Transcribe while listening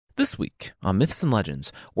This week on Myths and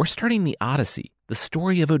Legends, we're starting the Odyssey, the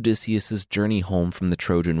story of Odysseus' journey home from the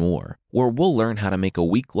Trojan War, where we'll learn how to make a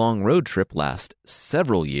week-long road trip last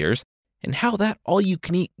several years, and how that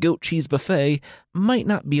all-you-can-eat goat cheese buffet might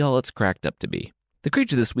not be all it's cracked up to be. The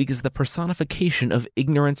creature this week is the personification of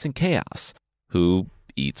ignorance and chaos, who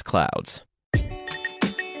eats clouds.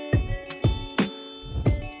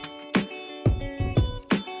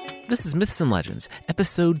 This is Myths and Legends,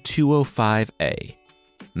 episode 205A,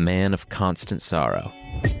 Man of Constant Sorrow.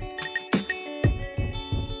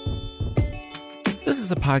 This is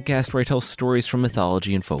a podcast where I tell stories from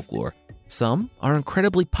mythology and folklore. Some are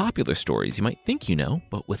incredibly popular stories you might think you know,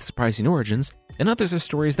 but with surprising origins, and others are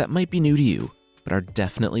stories that might be new to you, but are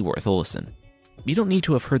definitely worth a listen. You don't need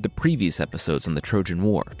to have heard the previous episodes on the Trojan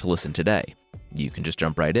War to listen today. You can just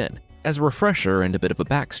jump right in. As a refresher and a bit of a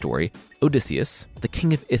backstory, Odysseus, the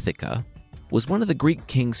king of Ithaca, was one of the Greek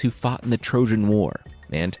kings who fought in the Trojan War,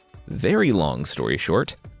 and, very long story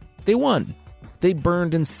short, they won. They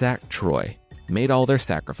burned and sacked Troy, made all their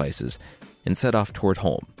sacrifices, and set off toward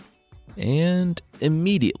home, and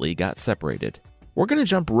immediately got separated. We're going to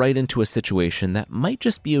jump right into a situation that might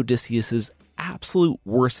just be Odysseus' absolute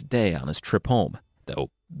worst day on his trip home, though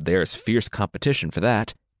there's fierce competition for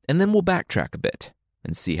that, and then we'll backtrack a bit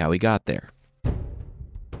and see how he got there.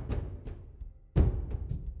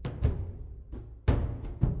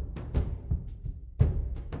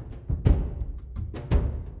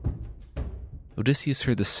 Odysseus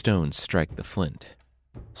heard the stones strike the flint,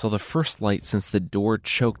 saw the first light since the door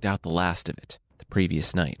choked out the last of it the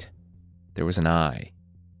previous night. There was an eye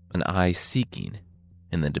seeking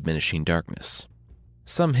in the diminishing darkness.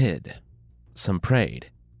 Some hid, some prayed.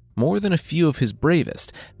 More than a few of his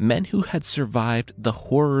bravest, men who had survived the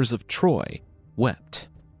horrors of Troy, wept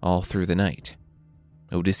all through the night.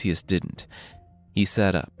 Odysseus didn't. He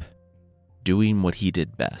sat up, doing what he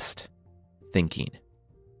did best, thinking.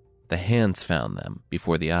 The hands found them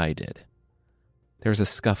before the eye did. There was a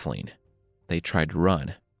scuffling. They tried to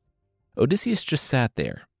run. Odysseus just sat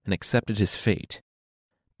there and accepted his fate.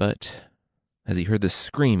 But as he heard the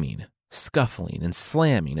screaming, scuffling, and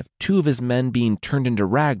slamming of two of his men being turned into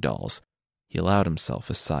ragdolls, he allowed himself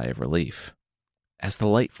a sigh of relief. As the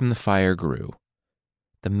light from the fire grew,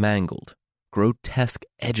 the mangled, grotesque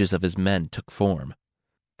edges of his men took form.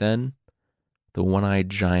 Then, the one-eyed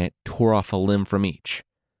giant tore off a limb from each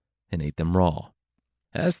and ate them raw.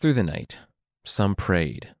 As through the night, some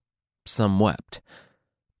prayed, some wept,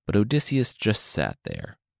 but Odysseus just sat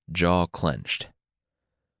there, jaw clenched.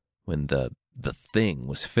 When the thing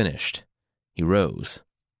was finished, he rose.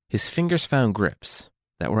 His fingers found grips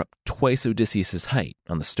that were up twice Odysseus' height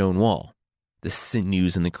on the stone wall. The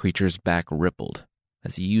sinews in the creature's back rippled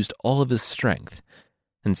as he used all of his strength,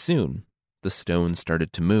 and soon the stones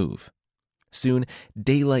started to move. Soon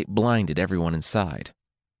daylight blinded everyone inside,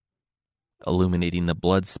 illuminating the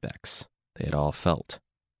blood specks they had all felt.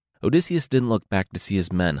 Odysseus didn't look back to see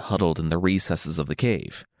his men huddled in the recesses of the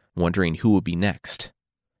cave, wondering who would be next.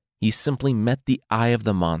 He simply met the eye of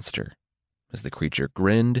the monster as the creature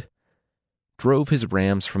grinned, drove his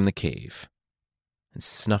rams from the cave, and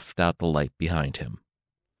snuffed out the light behind him.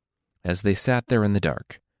 As they sat there in the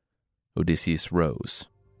dark, Odysseus rose.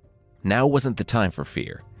 Now wasn't the time for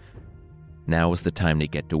fear. Now was the time to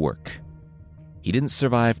get to work. He didn't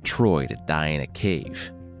survive Troy to die in a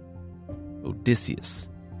cave. Odysseus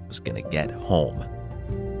was going to get home.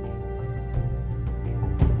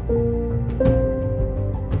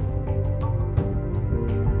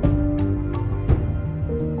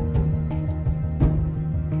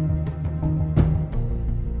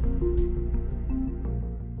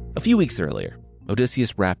 A few weeks earlier,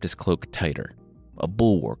 Odysseus wrapped his cloak tighter, a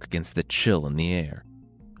bulwark against the chill in the air.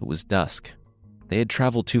 It was dusk. They had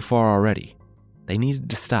traveled too far already. They needed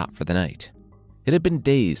to stop for the night. It had been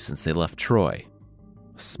days since they left Troy,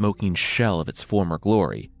 a smoking shell of its former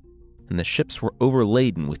glory, and the ships were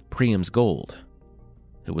overladen with Priam's gold.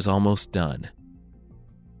 It was almost done.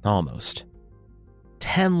 Almost.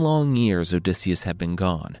 10 long years Odysseus had been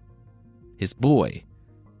gone. His boy,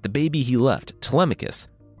 the baby he left, Telemachus,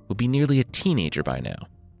 would be nearly a teenager by now.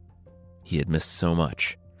 He had missed so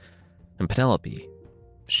much. And Penelope,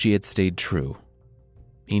 she had stayed true.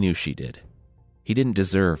 He knew she did. He didn't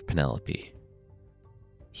deserve Penelope.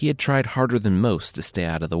 He had tried harder than most to stay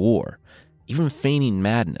out of the war, even feigning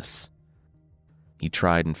madness. He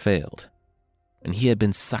tried and failed, and he had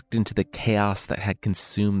been sucked into the chaos that had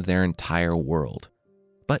consumed their entire world.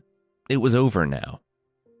 But it was over now.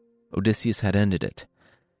 Odysseus had ended it.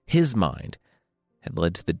 His mind had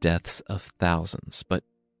led to the deaths of thousands, but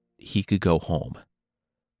he could go home.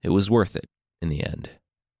 It was worth it in the end.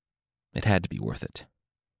 It had to be worth it.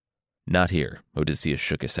 Not here, Odysseus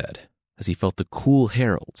shook his head, as he felt the cool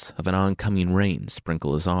heralds of an oncoming rain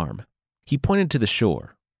sprinkle his arm. He pointed to the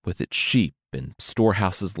shore, with its sheep and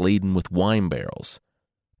storehouses laden with wine barrels.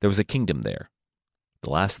 There was a kingdom there. The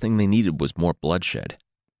last thing they needed was more bloodshed.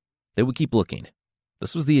 They would keep looking.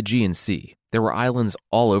 This was the Aegean Sea. There were islands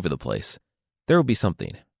all over the place. There would be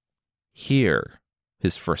something. Here,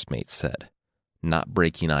 his first mate said, not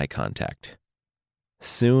breaking eye contact.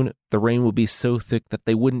 Soon, the rain would be so thick that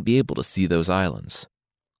they wouldn't be able to see those islands.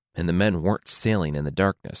 And the men weren't sailing in the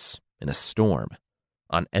darkness, in a storm,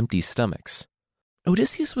 on empty stomachs.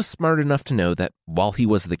 Odysseus was smart enough to know that while he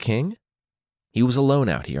was the king, he was alone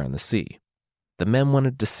out here on the sea. The men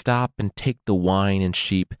wanted to stop and take the wine and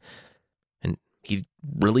sheep, and he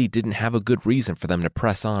really didn't have a good reason for them to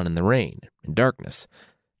press on in the rain and darkness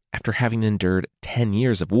after having endured 10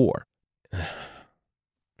 years of war.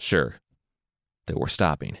 Sure, they were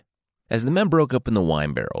stopping. As the men broke open the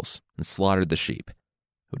wine barrels and slaughtered the sheep,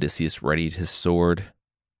 Odysseus readied his sword,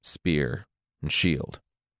 spear, and shield.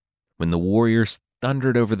 When the warriors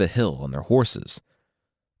thundered over the hill on their horses,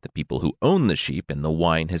 the people who owned the sheep and the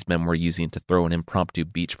wine his men were using to throw an impromptu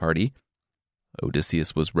beach party,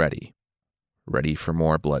 Odysseus was ready for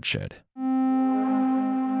more bloodshed.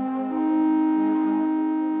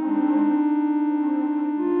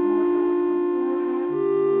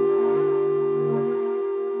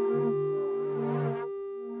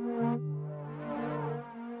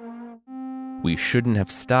 We shouldn't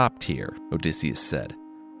have stopped here, Odysseus said,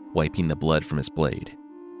 wiping the blood from his blade.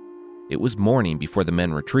 It was morning before the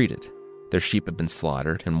men retreated. Their sheep had been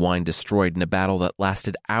slaughtered and wine destroyed in a battle that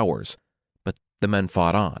lasted hours, but the men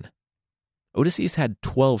fought on. Odysseus had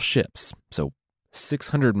 12 ships, so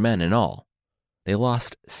 600 men in all. They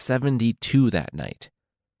lost 72 that night,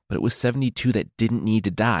 but it was 72 that didn't need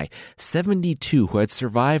to die, 72 who had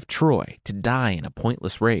survived Troy to die in a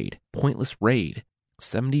pointless raid.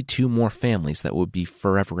 72 more families that would be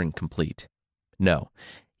forever incomplete. No,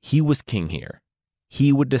 he was king here.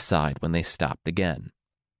 He would decide when they stopped again.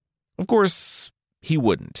 Of course, he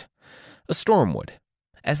wouldn't. A storm would.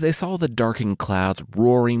 As they saw the darkened clouds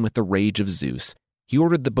roaring with the rage of Zeus, he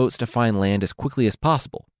ordered the boats to find land as quickly as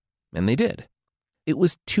possible, and they did. It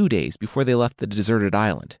was 2 days before they left the deserted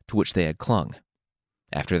island to which they had clung.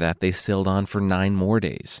 After that, they sailed on for 9 more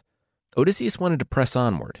days. Odysseus wanted to press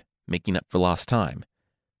onward, making up for lost time.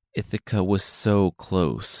 Ithaca was so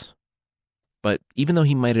close. But even though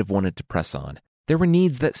he might have wanted to press on, there were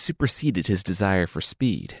needs that superseded his desire for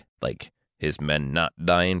speed, like his men not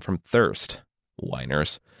dying from thirst.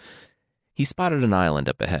 Whiners. He spotted an island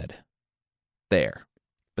up ahead. There.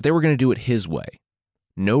 But they were going to do it his way.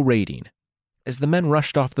 No raiding. As the men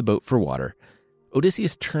rushed off the boat for water,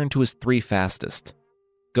 Odysseus turned to his 3 fastest.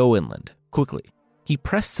 Go inland, quickly. He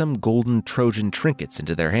pressed some golden Trojan trinkets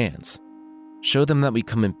into their hands. Show them that we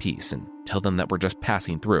come in peace and tell them that we're just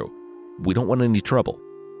passing through. We don't want any trouble,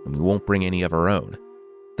 and we won't bring any of our own.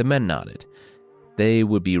 The men nodded. They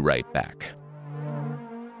would be right back.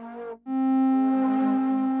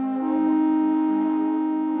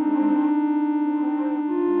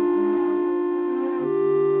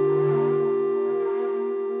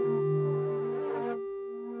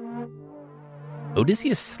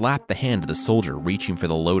 Odysseus slapped the hand of the soldier reaching for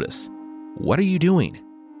the lotus. What are you doing?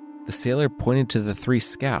 The sailor pointed to the 3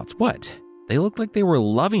 scouts. What? They looked like they were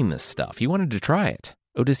loving this stuff. He wanted to try it.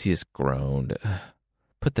 Odysseus groaned.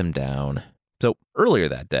 Put them down. So earlier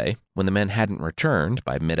that day, when the men hadn't returned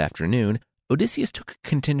by mid-afternoon, Odysseus took a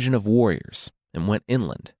contingent of warriors and went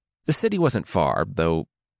inland. The city wasn't far, though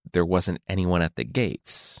there wasn't anyone at the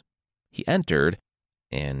gates. He entered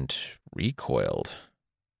and recoiled.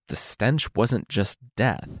 The stench wasn't just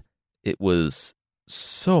death. It was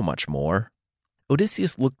so much more.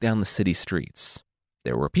 Odysseus looked down the city streets.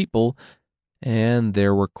 There were people, and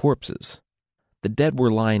there were corpses. The dead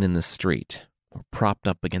were lying in the street, or propped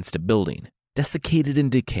up against a building, desiccated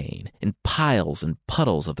and decaying, in piles and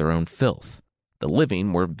puddles of their own filth. The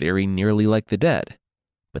living were very nearly like the dead,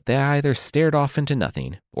 but they either stared off into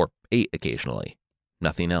nothing, or ate occasionally.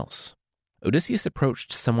 Nothing else. Odysseus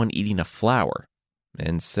approached someone eating a flower,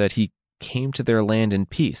 and said he came to their land in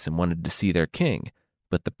peace and wanted to see their king,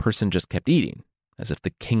 but the person just kept eating, as if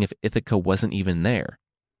the king of Ithaca wasn't even there.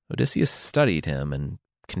 Odysseus studied him and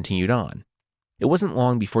continued on. It wasn't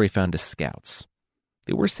long before he found his scouts.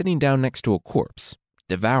 They were sitting down next to a corpse,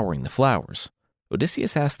 devouring the flowers.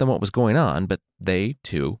 Odysseus asked them what was going on, but they,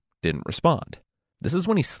 too, didn't respond. This is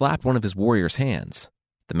when he slapped one of his warriors' hands.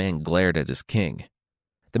 The man glared at his king.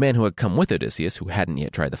 The man who had come with Odysseus, who hadn't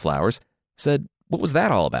yet tried the flowers, said, "What was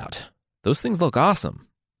that all about? Those things look awesome."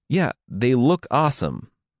 "Yeah, they look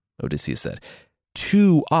awesome," Odysseus said.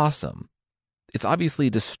 too awesome. It's obviously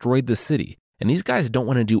destroyed the city, and these guys don't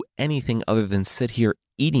want to do anything other than sit here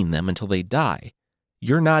eating them until they die.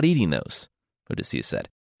 You're not eating those, Odysseus said,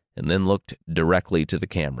 and then looked directly to the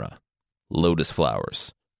camera. Lotus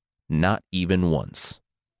flowers. Not even once.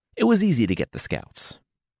 It was easy to get the scouts.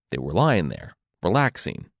 They were lying there,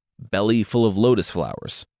 relaxing, belly full of lotus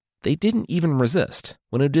flowers. They didn't even resist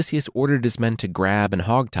when Odysseus ordered his men to grab and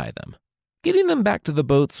hogtie them. Getting them back to the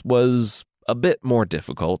boats was a bit more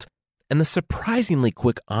difficult, and the surprisingly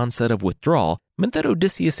quick onset of withdrawal meant that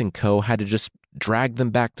Odysseus and co. had to just drag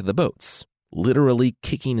them back to the boats, literally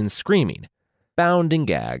kicking and screaming. Bound and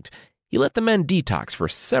gagged, he let the men detox for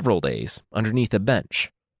several days underneath a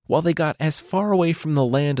bench, while they got as far away from the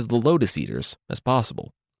land of the lotus eaters as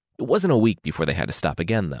possible. It wasn't a week before they had to stop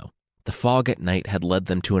again, though. The fog at night had led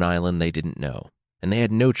them to an island they didn't know, and they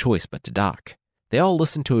had no choice but to dock. They all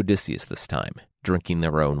listened to Odysseus this time, drinking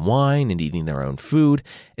their own wine and eating their own food,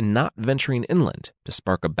 and not venturing inland to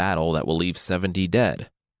spark a battle that will leave 70 dead.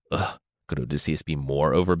 Ugh, could Odysseus be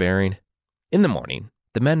more overbearing? In the morning,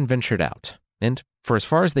 the men ventured out, and for as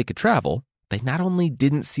far as they could travel, they not only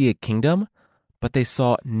didn't see a kingdom, but they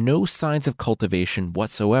saw no signs of cultivation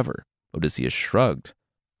whatsoever. Odysseus shrugged.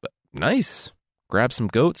 But nice. Grab some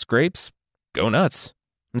goats, grapes, go nuts.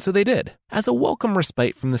 And so they did. As a welcome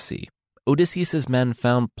respite from the sea, Odysseus's men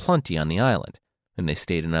found plenty on the island, and they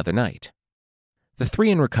stayed another night. The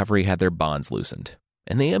three in recovery had their bonds loosened,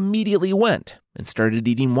 and they immediately went and started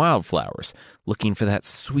eating wildflowers, looking for that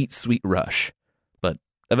sweet, sweet rush. But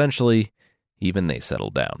eventually, even they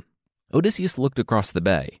settled down. Odysseus looked across the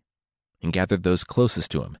bay and gathered those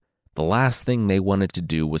closest to him. The last thing they wanted to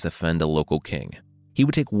do was offend a local king. He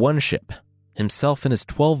would take one ship, himself and his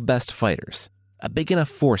 12 best fighters, a big enough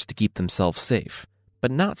force to keep themselves safe,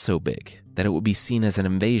 but not so big that it would be seen as an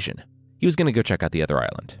invasion. He was going to go check out the other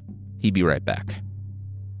island. He'd be right back.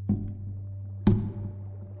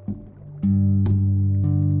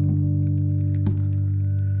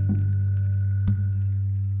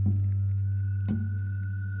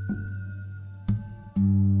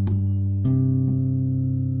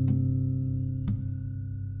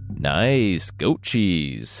 Nice goat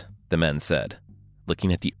cheese, the men said,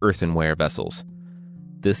 looking at the earthenware vessels.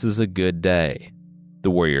 This is a good day.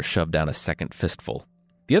 The warrior shoved down a second fistful.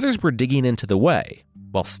 The others were digging into the way,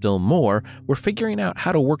 while still more were figuring out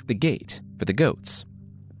how to work the gate for the goats.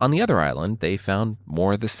 On the other island, they found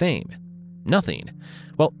more of the same. Nothing.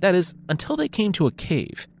 Well, that is, until they came to a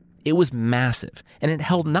cave. It was massive, and it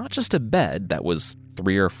held not just a bed that was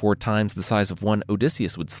 3 or 4 times the size of one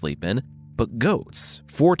Odysseus would sleep in, but goats,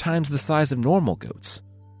 4 times the size of normal goats,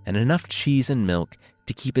 and enough cheese and milk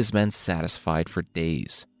to keep his men satisfied for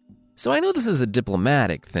days. So I know this is a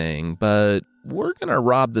diplomatic thing, but we're gonna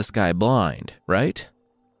rob this guy blind, right?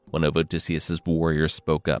 One of Odysseus's warriors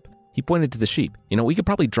spoke up. He pointed to the sheep. We could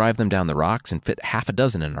probably drive them down the rocks and fit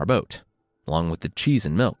 6 in our boat, along with the cheese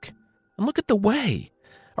and milk. And look at the whey,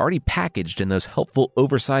 already packaged in those helpful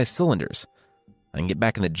oversized cylinders. I can get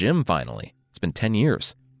back in the gym finally. It's been 10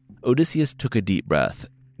 years. Odysseus took a deep breath.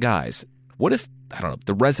 Guys, what if,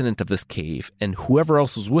 the resident of this cave and whoever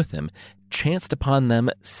else was with him chanced upon them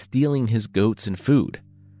stealing his goats and food?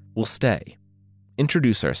 We'll stay.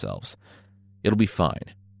 Introduce ourselves. It'll be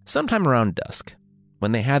fine. Sometime around dusk,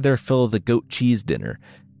 when they had their fill of the goat cheese dinner,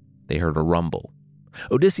 they heard a rumble.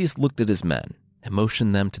 Odysseus looked at his men and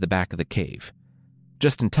motioned them to the back of the cave.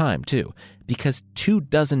 Just in time, too, because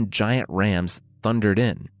 24 giant rams thundered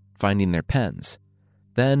in, finding their pens.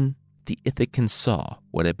 Then the Ithacan saw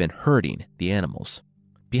what had been hurting the animals.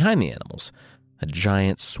 Behind the animals, a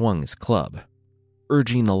giant swung his club,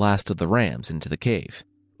 urging the last of the rams into the cave.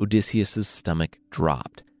 Odysseus's stomach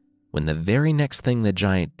dropped when the very next thing the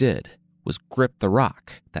giant did was grip the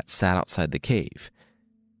rock that sat outside the cave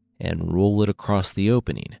and roll it across the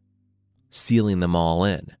opening, sealing them all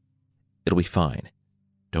in. It'll be fine.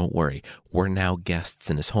 Don't worry, we're now guests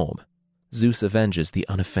in his home. Zeus avenges the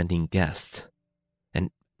unoffending guests. And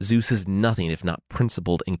Zeus is nothing if not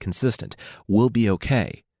principled and consistent. We'll be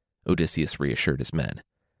okay, Odysseus reassured his men,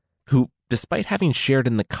 who, despite having shared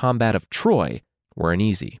in the combat of Troy, were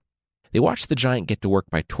uneasy. They watched the giant get to work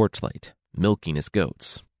by torchlight, milking his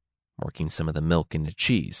goats, working some of the milk into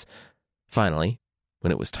cheese. Finally,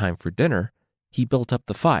 when it was time for dinner, he built up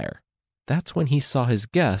the fire. That's when he saw his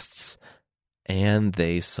guests, and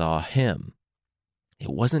they saw him. It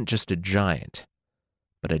wasn't just a giant,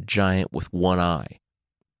 but a giant with one eye,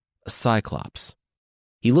 a cyclops.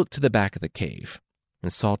 He looked to the back of the cave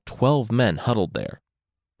and saw 12 men huddled there.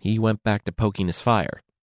 He went back to poking his fire.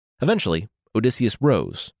 Eventually, Odysseus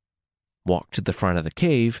rose, walked to the front of the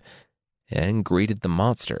cave, and greeted the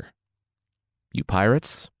monster. You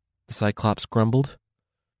pirates? The Cyclops grumbled.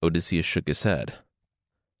 Odysseus shook his head.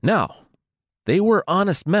 No, they were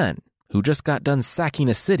honest men who just got done sacking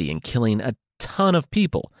a city and killing a ton of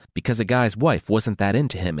people because a guy's wife wasn't that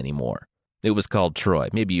into him anymore. It was called Troy.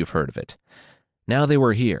 Maybe you've heard of it. Now they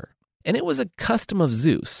were here, and it was a custom of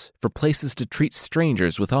Zeus for places to treat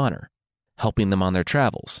strangers with honor, helping them on their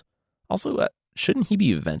travels. Also, shouldn't he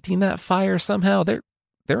be venting that fire somehow?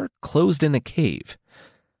 They're closed in a cave.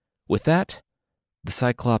 With that, the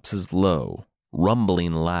Cyclops' low,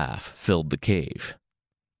 rumbling laugh filled the cave.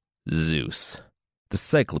 Zeus, the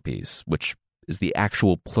Cyclopes, which is the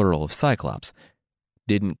actual plural of Cyclops,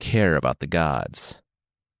 didn't care about the gods.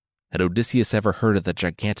 Had Odysseus ever heard of the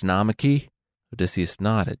Gigantonomachy? Odysseus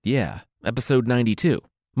nodded. Yeah, episode 92.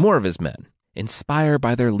 More of his men, inspired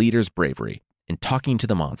by their leader's bravery in talking to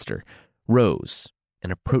the monster, rose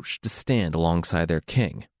and approached to stand alongside their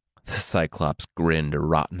king. The Cyclops grinned a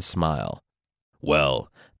rotten smile.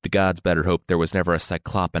 Well, the gods better hope there was never a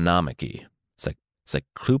Cycloponomachy.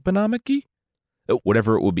 Cycloponomachy?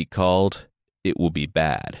 Whatever it will be called, it will be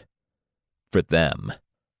bad. For them.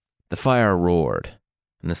 The fire roared,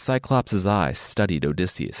 and the Cyclops' eyes studied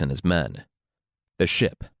Odysseus and his men. The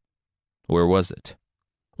ship. Where was it?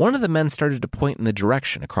 One of the men started to point in the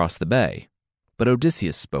direction across the bay, but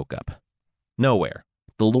Odysseus spoke up. Nowhere.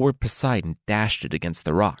 The Lord Poseidon dashed it against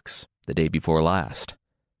the rocks the day before last.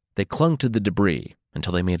 They clung to the debris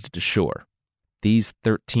until they made it to shore. These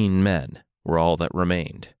 13 men were all that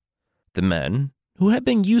remained. The men, who had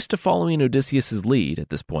been used to following Odysseus' lead at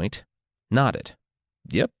this point, nodded.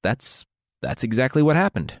 Yep, that's exactly what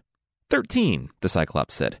happened. 13, the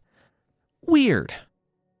Cyclops said. Weird.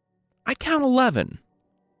 I count 11.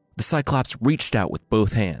 The Cyclops reached out with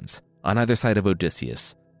both hands on either side of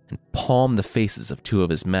Odysseus and palmed the faces of two of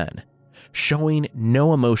his men. Showing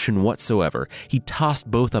no emotion whatsoever, he tossed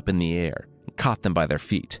both up in the air and caught them by their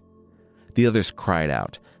feet. The others cried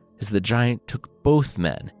out as the giant took both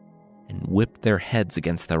men and whipped their heads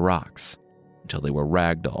against the rocks until they were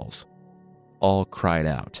ragdolls. All cried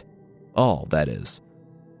out. All, that is,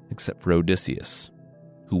 except for Odysseus,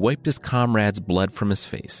 who wiped his comrade's blood from his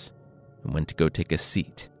face and went to go take a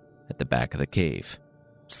seat at the back of the cave.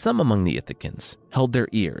 Some among the Ithacans held their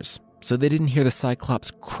ears so they didn't hear the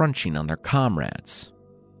Cyclops crunching on their comrades.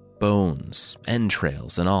 Bones,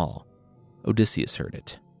 entrails, and all. Odysseus heard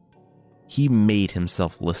it. He made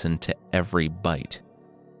himself listen to every bite.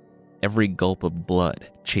 Every gulp of blood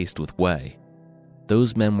chased with whey.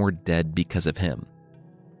 Those men were dead because of him.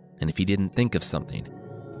 And if he didn't think of something,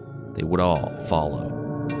 they would all follow.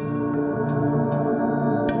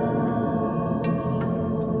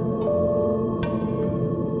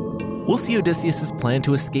 We'll see Odysseus' plan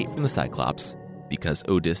to escape from the Cyclops, because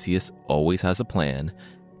Odysseus always has a plan,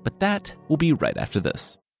 but that will be right after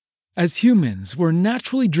this. As humans, we're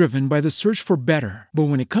naturally driven by the search for better. But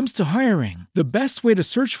when it comes to hiring, the best way to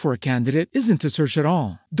search for a candidate isn't to search at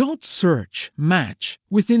all. Don't search, match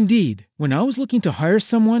with Indeed. When I was looking to hire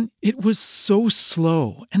someone, it was so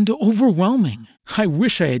slow and overwhelming. I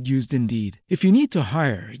wish I had used Indeed. If you need to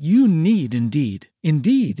hire, you need Indeed.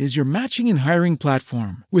 Indeed is your matching and hiring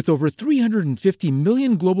platform with over 350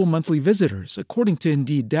 million global monthly visitors, according to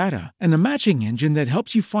Indeed data, and a matching engine that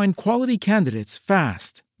helps you find quality candidates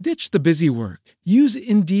fast. Ditch the busy work. Use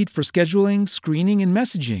Indeed for scheduling, screening, and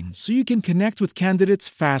messaging so you can connect with candidates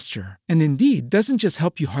faster. And Indeed doesn't just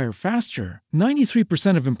help you hire faster.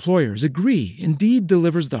 93% of employers agree Indeed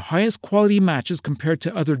delivers the highest quality matches compared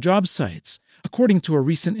to other job sites, according to a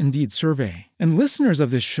recent Indeed survey. And listeners of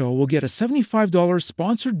this show will get a $75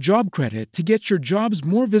 sponsored job credit to get your jobs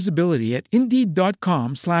more visibility at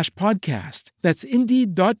Indeed.com/podcast. That's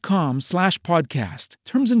Indeed.com/podcast.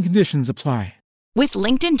 Terms and conditions apply. With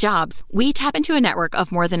LinkedIn Jobs, we tap into a network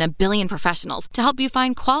of more than 1 billion professionals to help you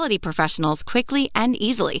find quality professionals quickly and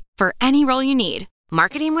easily for any role you need.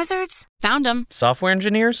 Marketing wizards? Found them. Software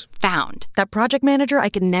engineers? Found. That project manager I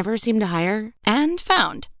could never seem to hire? And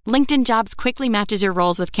found. LinkedIn Jobs quickly matches your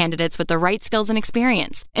roles with candidates with the right skills and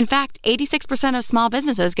experience. In fact, 86% of small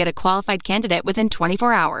businesses get a qualified candidate within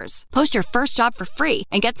 24 hours. Post your first job for free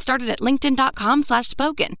and get started at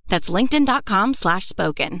linkedin.com/spoken. That's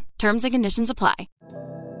linkedin.com/spoken. Terms and conditions apply.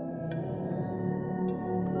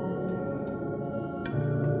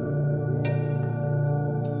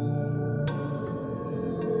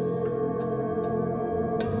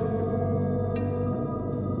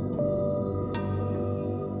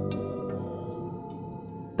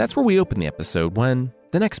 That's where we open the episode when,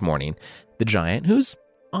 the next morning, the giant, who's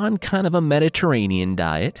on kind of a Mediterranean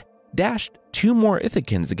diet, dashed 2 more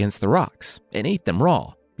Ithacans against the rocks and ate them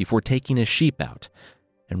raw before taking his sheep out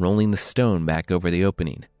and rolling the stone back over the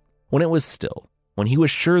opening. When it was still, When he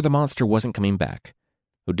was sure the monster wasn't coming back,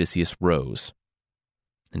 Odysseus rose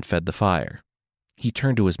and fed the fire. He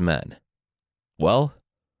turned to his men. Well,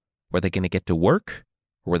 were they going to get to work,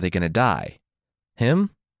 or were they going to die?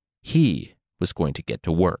 Him? He was going to get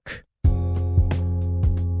to work.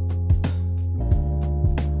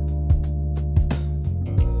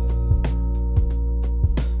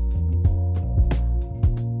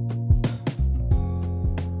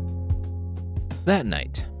 That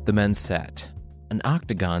night, the men sat, an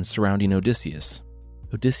octagon surrounding Odysseus.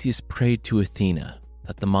 Odysseus prayed to Athena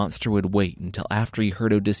that the monster would wait until after he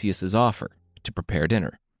heard Odysseus's offer to prepare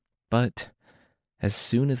dinner. But as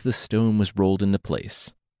soon as the stone was rolled into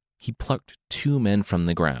place, he plucked 2 men from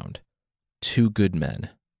the ground, 2 good men,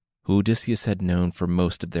 who Odysseus had known for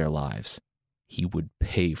most of their lives. He would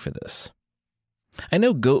pay for this. I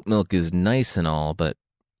know goat milk is nice and all, but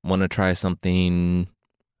want to try something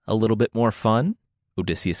a little bit more fun?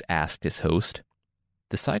 Odysseus asked his host.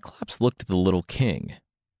 The Cyclops looked at the little king,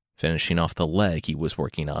 finishing off the leg he was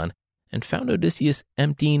working on, and found Odysseus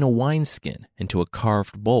emptying a wineskin into a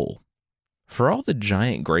carved bowl. For all the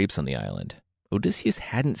giant grapes on the island, Odysseus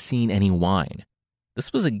hadn't seen any wine.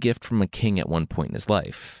 This was a gift from a king at one point in his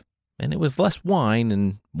life, and it was less wine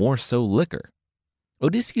and more so liquor.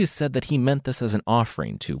 Odysseus said that he meant this as an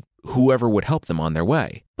offering to whoever would help them on their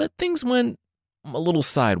way, but things went a little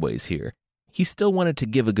sideways here. He still wanted to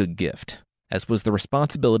give a good gift, as was the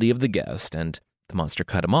responsibility of the guest, and the monster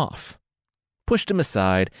cut him off, pushed him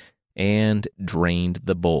aside, and drained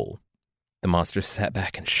the bowl. The monster sat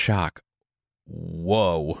back in shock.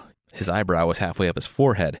 Whoa. His eyebrow was halfway up his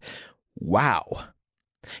forehead. Wow.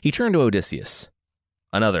 He turned to Odysseus.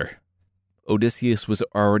 Another. Odysseus was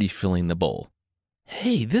already filling the bowl.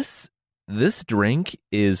 Hey, this drink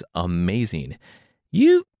is amazing.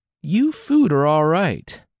 You food are all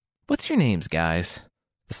right. What's your names, guys?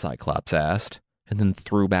 The Cyclops asked, and then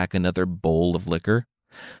threw back another bowl of liquor.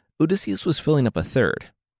 Odysseus was filling up a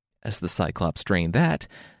third. As the Cyclops drained that,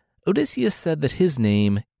 Odysseus said that his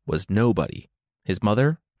name was Nobody. His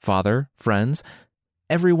mother, father, friends,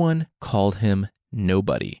 everyone called him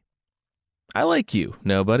Nobody. I like you,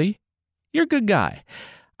 Nobody. You're a good guy.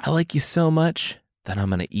 I like you so much that I'm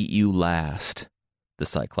going to eat you last, the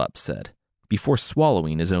Cyclops said, before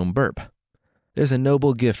swallowing his own burp. There's a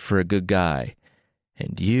noble gift for a good guy,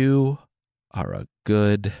 and you are a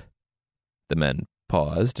good... The men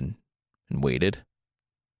paused and waited.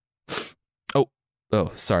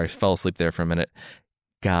 Oh, sorry, fell asleep there for a minute.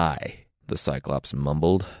 Guy, the Cyclops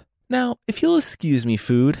mumbled. Now, if you'll excuse me,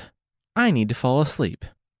 food, I need to fall asleep.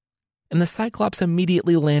 And the Cyclops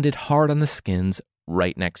immediately landed hard on the skins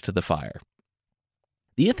right next to the fire.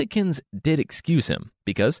 The Ithacans did excuse him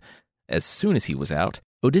because, as soon as he was out,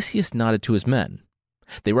 Odysseus nodded to his men.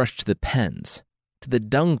 They rushed to the pens, to the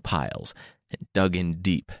dung piles, and dug in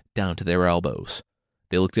deep, down to their elbows.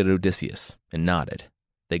 They looked at Odysseus and nodded.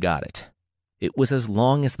 They got it. It was as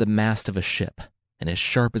long as the mast of a ship and as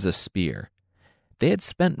sharp as a spear. They had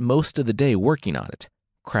spent most of the day working on it,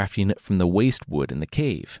 crafting it from the waste wood in the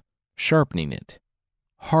cave, sharpening it,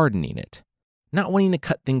 hardening it. Not wanting to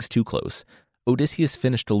cut things too close, Odysseus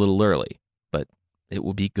finished a little early, but it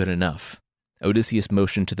would be good enough. Odysseus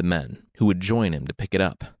motioned to the men, who would join him to pick it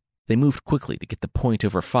up. They moved quickly to get the point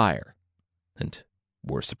over fire, and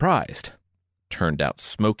were surprised. Turned out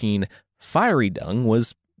smoking, fiery dung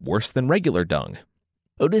was worse than regular dung.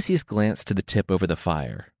 Odysseus glanced to the tip over the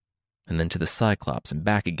fire, and then to the Cyclops and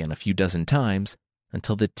back again a few dozen times,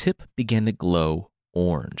 until the tip began to glow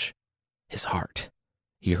orange. His heart,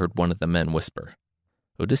 he heard one of the men whisper.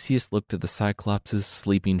 Odysseus looked at the Cyclops'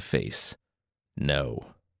 sleeping face. No.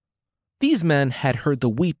 These men had heard the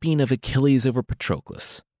weeping of Achilles over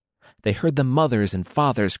Patroclus. They heard the mothers and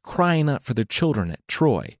fathers crying out for their children at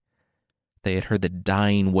Troy. They had heard the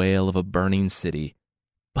dying wail of a burning city.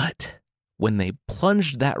 But when they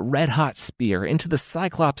plunged that red-hot spear into the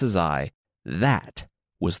Cyclops' eye, that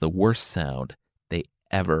was the worst sound they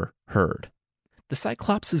ever heard. The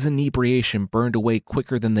Cyclops' inebriation burned away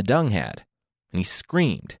quicker than the dung had, and he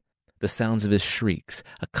screamed, the sounds of his shrieks,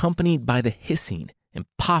 accompanied by the hissing and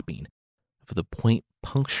popping of the point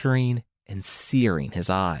puncturing and searing his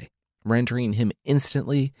eye, rendering him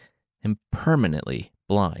instantly and permanently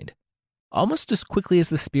blind. Almost as quickly as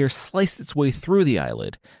the spear sliced its way through the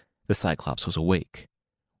eyelid, the Cyclops was awake,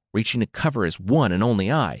 reaching to cover his one and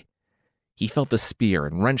only eye. He felt the spear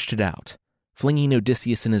and wrenched it out, flinging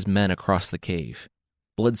Odysseus and his men across the cave.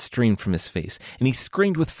 Blood streamed from his face, and he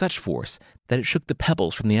screamed with such force that it shook the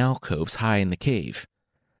pebbles from the alcoves high in the cave.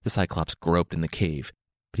 The Cyclops groped in the cave,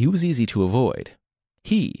 but he was easy to avoid.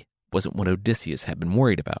 He wasn't what Odysseus had been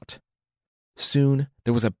worried about. Soon,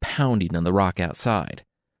 there was a pounding on the rock outside.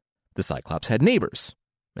 The Cyclops had neighbors,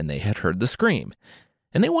 and they had heard the scream,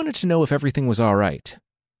 and they wanted to know if everything was all right.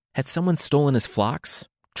 Had someone stolen his flocks,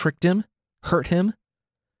 tricked him, hurt him?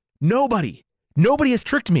 "Nobody! Nobody has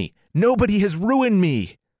tricked me! Nobody has ruined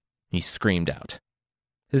me!" he screamed out.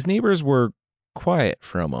 His neighbors were quiet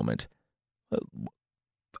for a moment.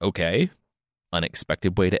 Okay.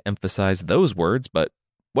 Unexpected way to emphasize those words, but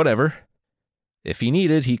whatever. If he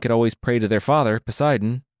needed, he could always pray to their father,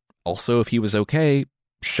 Poseidon. Also, if he was okay,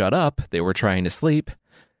 shut up, they were trying to sleep.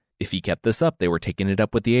 If he kept this up, they were taking it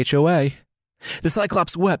up with the HOA. The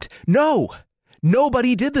Cyclops wept. No!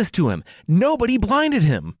 Nobody did this to him. Nobody blinded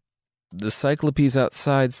him. The Cyclopes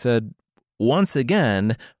outside said, once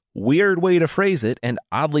again, weird way to phrase it and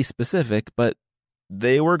oddly specific, but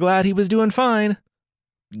they were glad he was doing fine.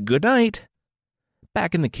 Good night.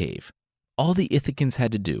 Back in the cave, all the Ithacans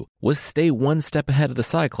had to do was stay one step ahead of the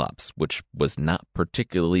Cyclops, which was not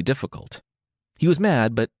particularly difficult. He was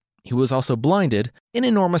mad, but he was also blinded, in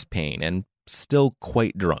enormous pain, and still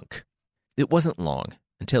quite drunk. It wasn't long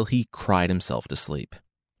until he cried himself to sleep.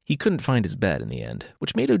 He couldn't find his bed in the end,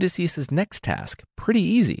 which made Odysseus' next task pretty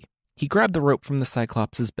easy. He grabbed the rope from the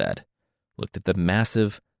Cyclops' bed, looked at the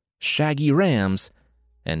massive, shaggy rams,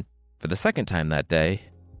 and, for the second time that day,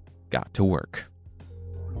 got to work.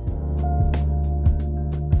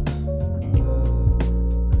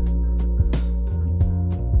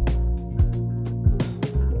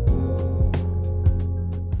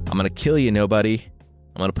 I'm going to kill you, nobody.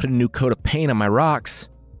 I'm going to put a new coat of paint on my rocks.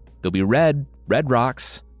 They'll be red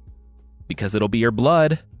rocks, because it'll be your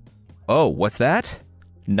blood. Oh, what's that?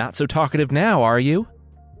 Not so talkative now, are you?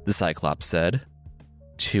 The Cyclops said,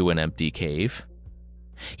 to an empty cave.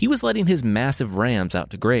 He was letting his massive rams out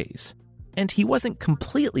to graze, and he wasn't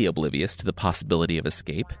completely oblivious to the possibility of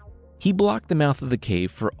escape. He blocked the mouth of the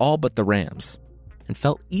cave for all but the rams, and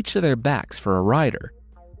felt each of their backs for a rider.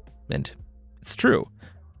 And it's true,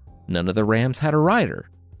 none of the rams had a rider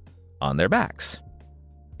on their backs.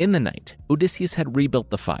 In the night, Odysseus had rebuilt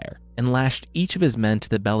the fire and lashed each of his men to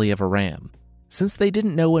the belly of a ram. Since they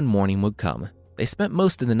didn't know when morning would come, they spent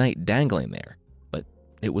most of the night dangling there, but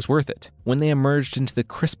it was worth it when they emerged into the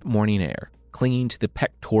crisp morning air, clinging to the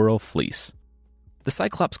pectoral fleece. The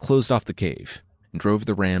Cyclops closed off the cave and drove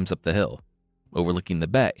the rams up the hill, overlooking the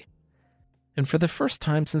bay. And for the first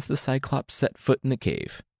time since the Cyclops set foot in the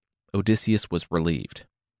cave, Odysseus was relieved.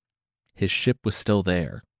 His ship was still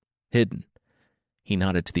there, hidden. He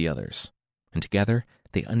nodded to the others, and together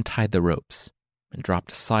they untied the ropes and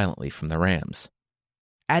dropped silently from the rams.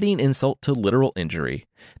 Adding insult to literal injury,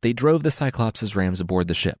 they drove the Cyclops' rams aboard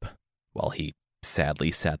the ship, while he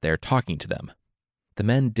sadly sat there talking to them. The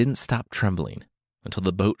men didn't stop trembling until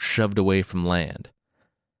the boat shoved away from land.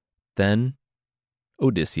 Then,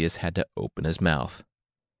 Odysseus had to open his mouth.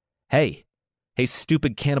 Hey,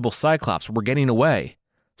 stupid cannibal Cyclops, we're getting away.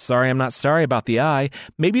 Sorry I'm not sorry about the eye.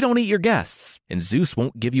 Maybe don't eat your guests, and Zeus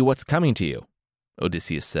won't give you what's coming to you,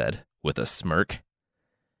 Odysseus said, with a smirk.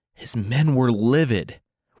 His men were livid.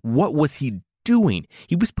 What was he doing?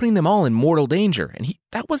 He was putting them all in mortal danger, and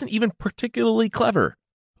that wasn't even particularly clever.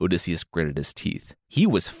 Odysseus gritted his teeth. He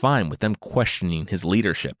was fine with them questioning his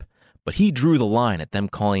leadership, but he drew the line at them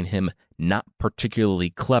calling him not particularly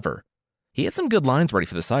clever. He had some good lines ready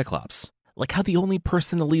for the Cyclops, like how the only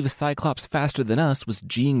person to leave a Cyclops faster than us was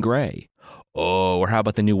Jean Grey. Oh, or how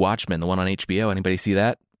about the new Watchmen, the one on HBO? Anybody see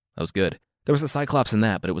that? That was good. There was a Cyclops in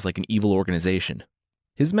that, but it was like an evil organization.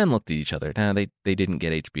 His men looked at each other. Nah, they didn't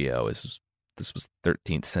get HBO. This was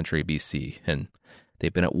 13th century BC, and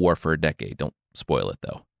they've been at war for a decade. Don't spoil it,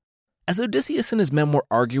 though. As Odysseus and his men were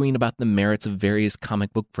arguing about the merits of various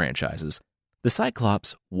comic book franchises, the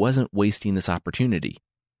Cyclops wasn't wasting this opportunity.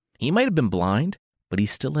 He might have been blind, but he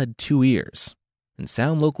still had 2 ears, and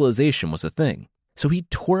sound localization was a thing. So he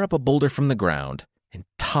tore up a boulder from the ground and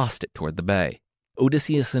tossed it toward the bay.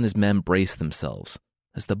 Odysseus and his men braced themselves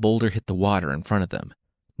as the boulder hit the water in front of them,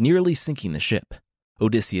 nearly sinking the ship.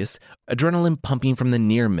 Odysseus, adrenaline pumping from the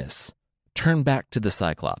near miss, turned back to the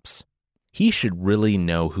Cyclops. He should really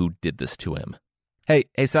know who did this to him. Hey,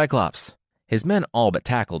 Cyclops. His men all but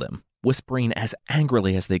tackled him, whispering as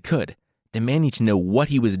angrily as they could, demanding to know what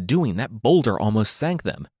he was doing. That boulder almost sank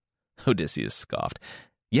them. Odysseus scoffed.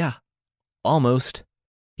 Yeah, almost.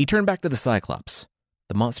 He turned back to the Cyclops,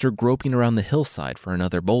 the monster groping around the hillside for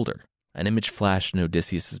another boulder. An image flashed in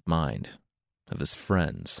Odysseus' mind of his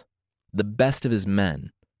friends, the best of his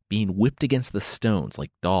men, being whipped against the stones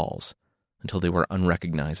like dolls until they were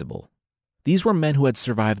unrecognizable. These were men who had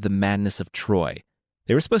survived the madness of Troy.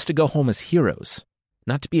 They were supposed to go home as heroes,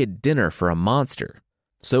 not to be a dinner for a monster.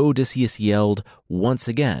 So Odysseus yelled once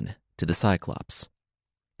again to the Cyclops.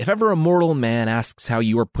 If ever a mortal man asks how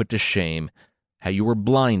you were put to shame, how you were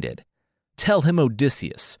blinded, tell him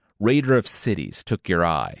Odysseus, raider of cities, took your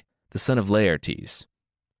eye, the son of Laertes,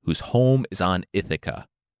 whose home is on Ithaca.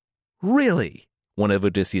 Really? One of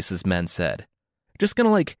Odysseus's men said. Just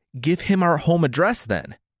gonna, give him our home address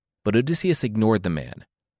then? But Odysseus ignored the man,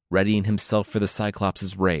 readying himself for the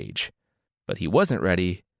Cyclops' rage. But he wasn't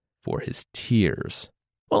ready for his tears.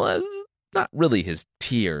 Well, not really his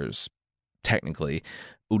tears, technically.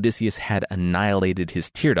 Odysseus had annihilated his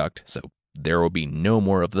tear duct, so there will be no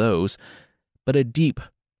more of those, but a deep,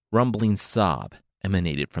 rumbling sob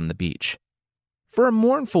emanated from the beach. For a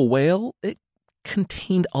mournful wail, it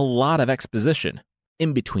contained a lot of exposition.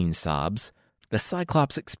 In between sobs, the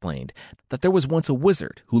Cyclops explained that there was once a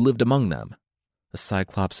wizard who lived among them, a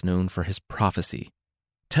Cyclops known for his prophecy.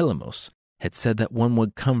 Telemachus had said that one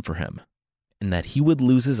would come for him, and that he would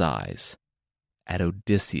lose his eyes at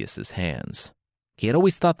Odysseus' hands. He had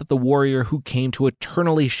always thought that the warrior who came to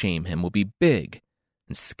eternally shame him would be big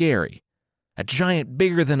and scary, a giant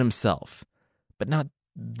bigger than himself, but not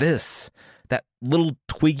this, that little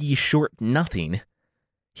twiggy short nothing.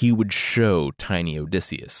 He would show tiny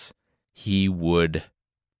Odysseus. He would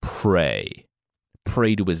pray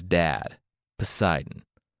to his dad, Poseidon.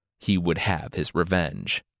 He would have his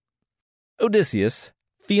revenge. Odysseus,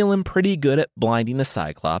 feeling pretty good at blinding a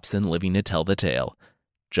Cyclops and living to tell the tale,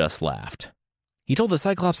 just laughed. He told the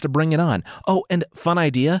Cyclops to bring it on. Oh, and fun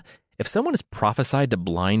idea, if someone is prophesied to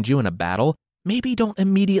blind you in a battle, maybe don't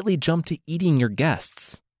immediately jump to eating your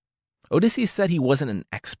guests. Odysseus said he wasn't an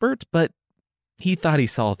expert, but he thought he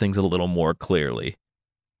saw things a little more clearly.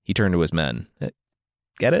 He turned to his men.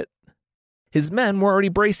 Get it? His men were already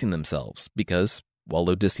bracing themselves because, while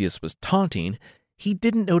Odysseus was taunting, he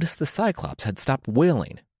didn't notice the Cyclops had stopped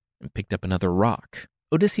wailing and picked up another rock.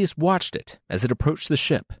 Odysseus watched it as it approached the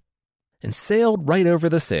ship and sailed right over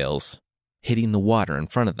the sails, hitting the water in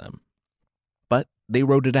front of them. But they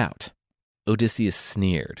rode it out. Odysseus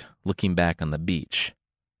sneered, looking back on the beach,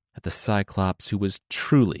 at the Cyclops who was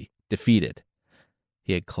truly defeated.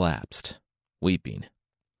 He had collapsed, weeping.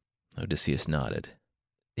 Odysseus nodded.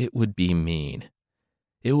 It would be mean.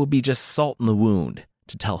 It would be just salt in the wound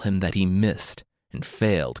to tell him that he missed and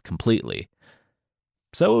failed completely.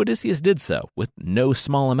 So Odysseus did so, with no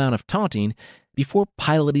small amount of taunting, before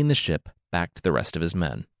piloting the ship back to the rest of his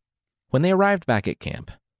men. When they arrived back at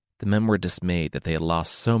camp, the men were dismayed that they had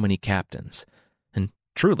lost so many captains, and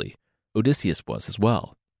truly, Odysseus was as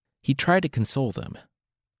well. He tried to console them,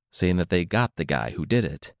 saying that they got the guy who did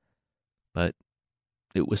it, but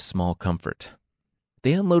it was small comfort.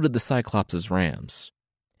 They unloaded the Cyclops' rams,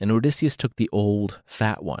 and Odysseus took the old,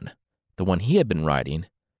 fat one, the one he had been riding,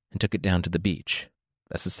 and took it down to the beach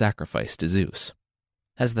as a sacrifice to Zeus.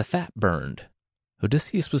 As the fat burned,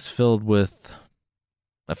 Odysseus was filled with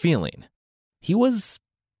a feeling. He was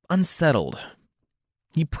unsettled.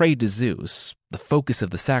 He prayed to Zeus, the focus of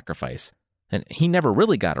the sacrifice, and he never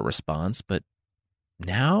really got a response, but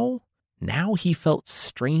now he felt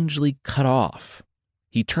strangely cut off.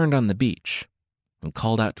 He turned on the beach and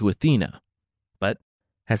called out to Athena, but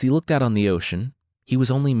as he looked out on the ocean, he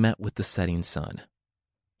was only met with the setting sun.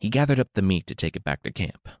 He gathered up the meat to take it back to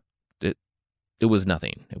camp. It was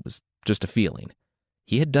nothing. It was just a feeling.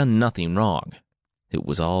 He had done nothing wrong. It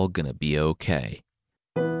was all gonna be okay.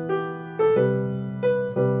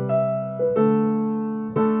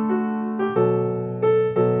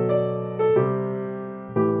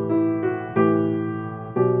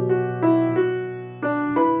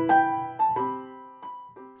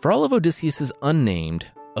 For all of Odysseus' unnamed,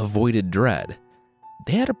 avoided dread,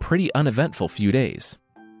 they had a pretty uneventful few days.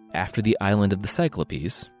 After the island of the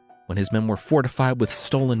Cyclopes, when his men were fortified with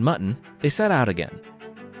stolen mutton, they set out again,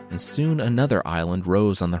 and soon another island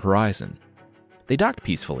rose on the horizon. They docked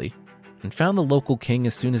peacefully and found the local king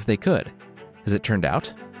as soon as they could. As it turned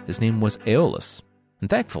out, his name was Aeolus, and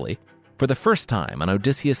thankfully, for the first time on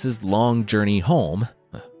Odysseus' long journey home,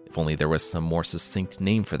 if only there was some more succinct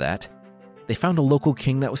name for that, they found a local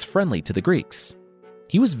king that was friendly to the Greeks.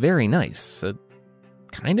 He was very nice,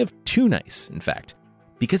 kind of too nice, in fact,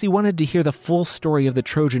 because he wanted to hear the full story of the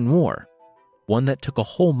Trojan War, one that took a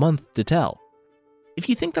whole month to tell. If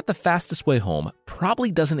you think that the fastest way home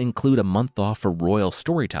probably doesn't include a month off for royal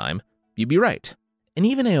story time, you'd be right. And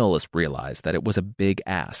even Aeolus realized that it was a big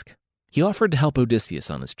ask. He offered to help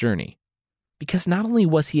Odysseus on his journey, because not only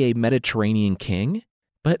was he a Mediterranean king,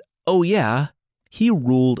 but, oh yeah, he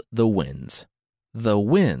ruled the winds. The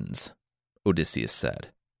winds, Odysseus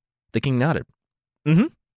said. The king nodded.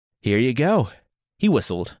 Here you go. He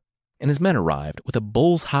whistled, and his men arrived with a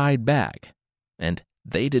bull's hide bag, and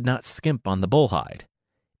they did not skimp on the bull hide.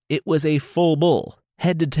 It was a full bull,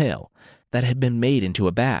 head to tail, that had been made into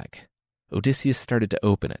a bag. Odysseus started to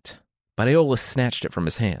open it, but Aeolus snatched it from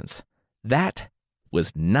his hands. That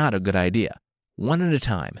was not a good idea. One at a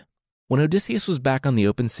time. When Odysseus was back on the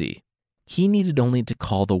open sea, he needed only to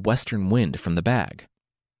call the western wind from the bag.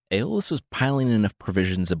 Aeolus was piling enough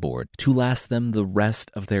provisions aboard to last them the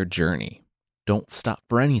rest of their journey. Don't stop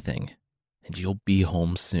for anything, and you'll be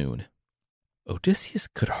home soon. Odysseus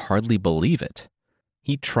could hardly believe it.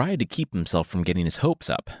 He tried to keep himself from getting his hopes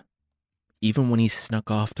up, even when he snuck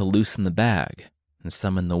off to loosen the bag and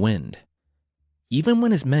summon the wind. Even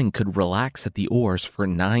when his men could relax at the oars for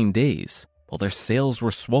 9 days while their sails were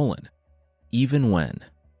swollen. Even when,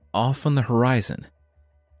 off on the horizon,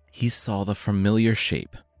 he saw the familiar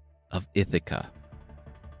shape of Ithaca,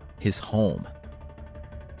 his home.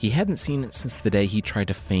 He hadn't seen it since the day he tried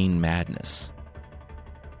to feign madness.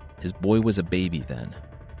 His boy was a baby then.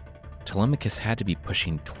 Telemachus had to be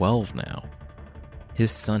pushing 12 now. His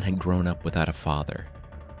son had grown up without a father.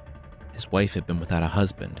 His wife had been without a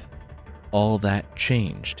husband. All that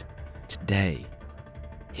changed today.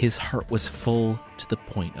 His heart was full to the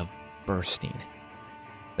point of bursting.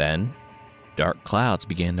 Then, dark clouds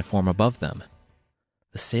began to form above them.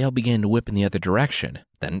 The sail began to whip in the other direction,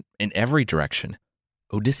 then in every direction.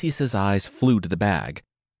 Odysseus' eyes flew to the bag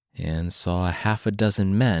and saw a half a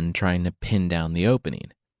dozen men trying to pin down the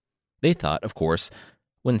opening. They thought, of course,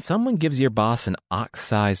 when someone gives your boss an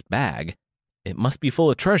ox-sized bag, it must be full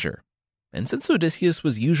of treasure. And since Odysseus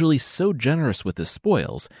was usually so generous with his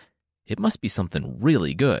spoils, it must be something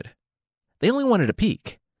really good. They only wanted a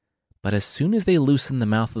peek. But as soon as they loosened the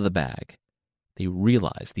mouth of the bag, they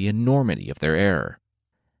realized the enormity of their error.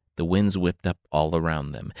 The winds whipped up all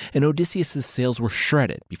around them, and Odysseus' sails were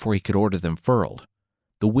shredded before he could order them furled.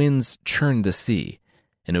 The winds churned the sea,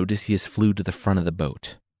 and Odysseus flew to the front of the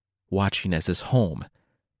boat, watching as his home,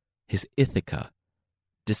 his Ithaca,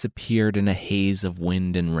 disappeared in a haze of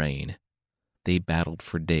wind and rain. They battled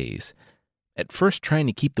for days, at first trying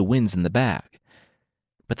to keep the winds in the bag.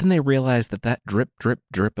 But then they realized that drip, drip,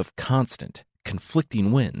 drip of constant,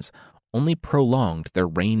 conflicting winds only prolonged their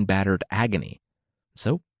rain-battered agony.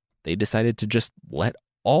 So they decided to just let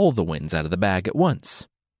all the winds out of the bag at once.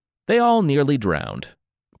 They all nearly drowned,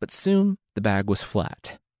 but soon the bag was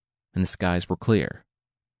flat, and the skies were clear.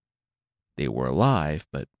 They were alive,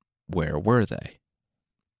 but where were they?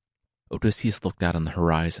 Odysseus looked out on the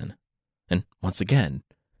horizon, and once again,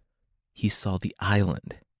 he saw the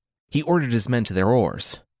island. He ordered his men to their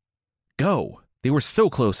oars. Go! They were so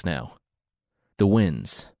close now. The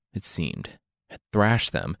winds, it seemed, had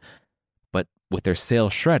thrashed them, but with their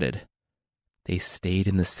sails shredded, they stayed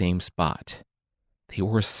in the same spot. They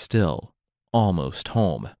were still almost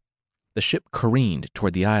home. The ship careened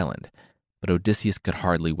toward the island, but Odysseus could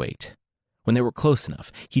hardly wait. When they were close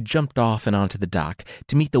enough, he jumped off and onto the dock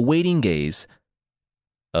to meet the waiting gaze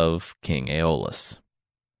of King Aeolus,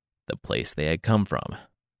 the place they had come from.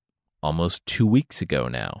 Almost 2 weeks ago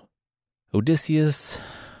now, Odysseus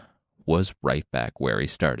was right back where he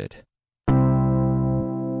started.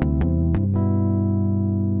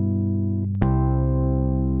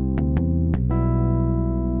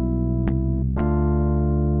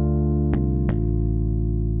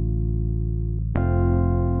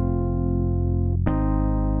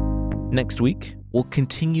 Next week, we'll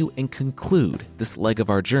continue and conclude this leg of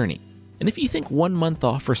our journey. And if you think 1 month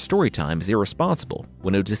off for story time is irresponsible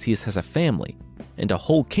when Odysseus has a family and a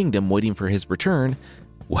whole kingdom waiting for his return,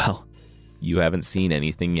 well, you haven't seen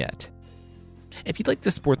anything yet. If you'd like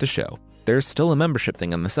to support the show, there's still a membership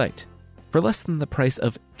thing on the site. For less than the price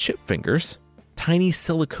of chip fingers, tiny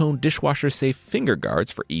silicone dishwasher-safe finger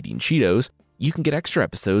guards for eating Cheetos, you can get extra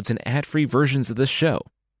episodes and ad-free versions of this show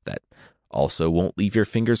that also won't leave your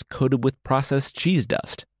fingers coated with processed cheese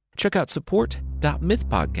dust. Check out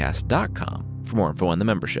support.mythpodcast.com for more info on the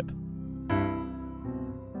membership.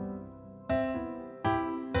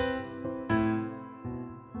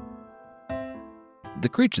 The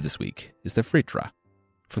creature this week is the Vritra,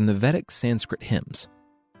 from the Vedic Sanskrit hymns.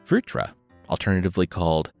 Vritra, alternatively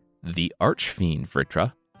called the Archfiend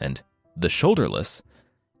Vritra and the Shoulderless,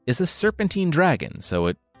 is a serpentine dragon, so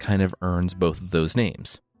it kind of earns both of those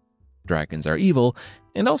names. Dragons are evil,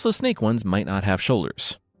 and also snake ones might not have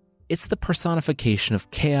shoulders. It's the personification of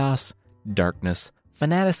chaos, darkness,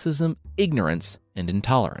 fanaticism, ignorance, and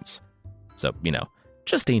intolerance. So,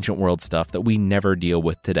 just ancient world stuff that we never deal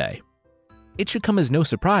with today. It should come as no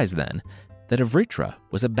surprise, then, that a Vritra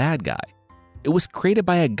was a bad guy. It was created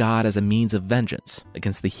by a god as a means of vengeance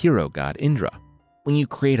against the hero god Indra. When you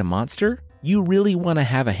create a monster, you really want to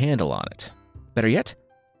have a handle on it. Better yet,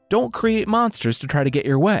 don't create monsters to try to get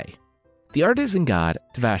your way. The artisan god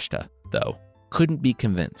Tvashta, though, couldn't be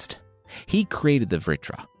convinced. He created the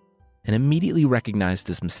Vritra and immediately recognized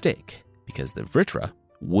his mistake because the Vritra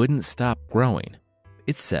wouldn't stop growing.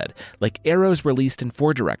 It said, like arrows released in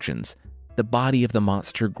 4 directions, the body of the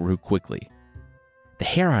monster grew quickly. The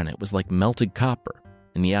hair on it was like melted copper,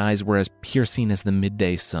 and the eyes were as piercing as the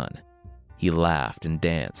midday sun. He laughed and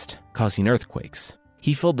danced, causing earthquakes.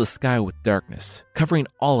 He filled the sky with darkness, covering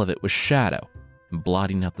all of it with shadow, and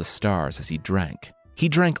blotting out the stars as he drank. He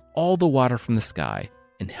drank all the water from the sky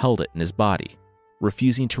and held it in his body,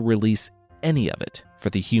 refusing to release any of it for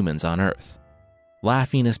the humans on Earth.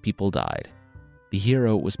 Laughing as people died, the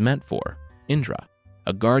hero it was meant for, Indra,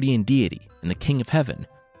 a guardian deity and the king of heaven,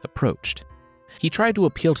 approached. He tried to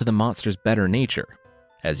appeal to the monster's better nature.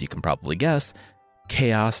 As you can probably guess,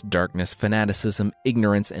 chaos, darkness, fanaticism,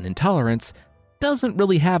 ignorance, and intolerance doesn't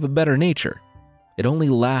really have a better nature. It only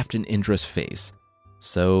laughed in Indra's face.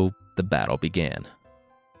 So the battle began.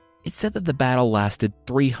 It said that the battle lasted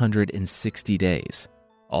 360 days,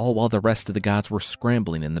 all while the rest of the gods were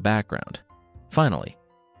scrambling in the background. Finally,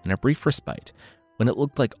 in a brief respite, when it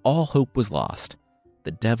looked like all hope was lost,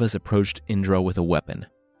 the Devas approached Indra with a weapon,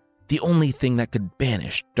 the only thing that could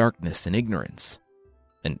banish darkness and ignorance.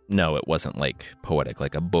 And no, it wasn't like poetic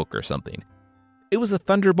like a book or something. It was a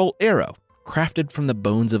thunderbolt arrow, crafted from the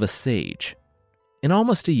bones of a sage. In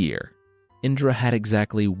almost a year, Indra had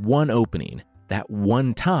exactly one opening, that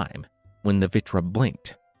one time, when the Vritra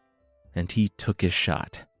blinked. And he took his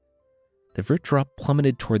shot. The Vritra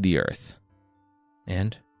plummeted toward the earth.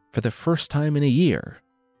 And, for the first time in a year,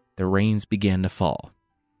 the rains began to fall.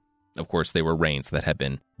 Of course, they were rains that had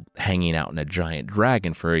been hanging out in a giant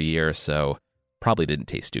dragon for a year, so probably didn't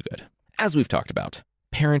taste too good. As we've talked about,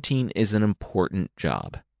 parenting is an important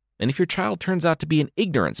job. And if your child turns out to be an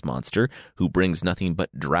ignorance monster who brings nothing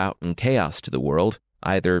but drought and chaos to the world,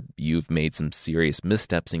 either you've made some serious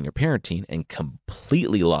missteps in your parenting and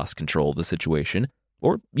completely lost control of the situation,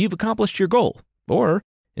 or you've accomplished your goal. Or,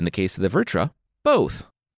 in the case of the Vritra, both.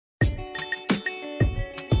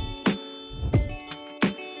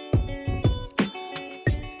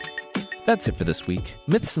 That's it for this week.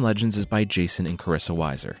 Myths and Legends is by Jason and Carissa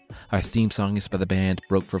Weiser. Our theme song is by the band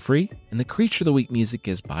Broke for Free, and the Creature of the Week music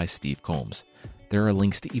is by Steve Combs. There are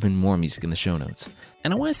links to even more music in the show notes.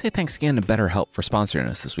 And I want to say thanks again to BetterHelp for sponsoring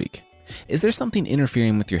us this week. Is there something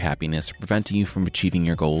interfering with your happiness or preventing you from achieving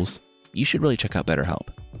your goals? You should really check out BetterHelp.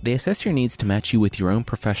 They assess your needs to match you with your own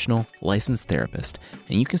professional, licensed therapist,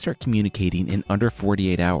 and you can start communicating in under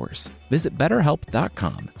 48 hours. Visit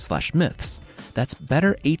betterhelp.com/myths. That's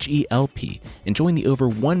BetterHelp, and join the over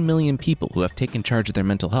 1 million people who have taken charge of their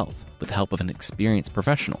mental health with the help of an experienced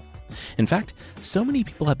professional. In fact, so many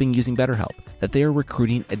people have been using BetterHelp that they are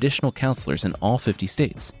recruiting additional counselors in all 50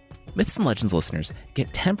 states. Myths and Legends listeners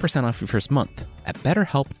get 10% off your first month at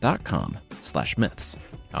betterhelp.com/myths.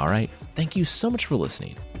 All right, thank you so much for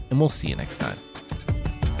listening, and we'll see you next time.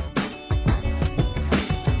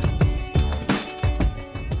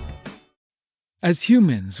 As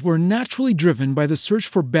humans, we're naturally driven by the search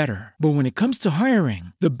for better. But when it comes to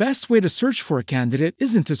hiring, the best way to search for a candidate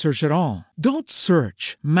isn't to search at all. Don't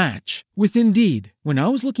search, match with Indeed. When I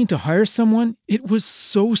was looking to hire someone, it was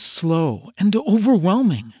so slow and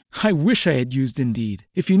overwhelming. I wish I had used Indeed.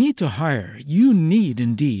 If you need to hire, you need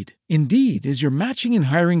Indeed. Indeed is your matching and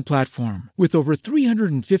hiring platform with over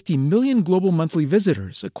 350 million global monthly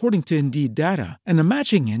visitors, according to Indeed data, and a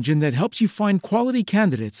matching engine that helps you find quality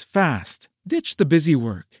candidates fast. Ditch the busy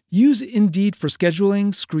work. Use Indeed for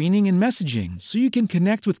scheduling, screening, and messaging so you can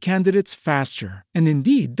connect with candidates faster. And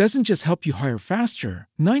Indeed doesn't just help you hire faster.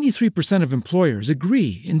 93% of employers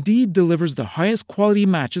agree Indeed delivers the highest quality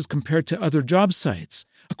matches compared to other job sites,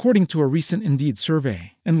 according to a recent Indeed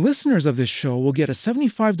survey. And listeners of this show will get a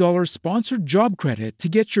 $75 sponsored job credit to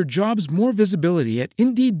get your jobs more visibility at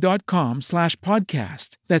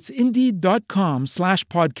Indeed.com/podcast. That's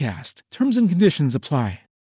Indeed.com/podcast. Terms and conditions apply.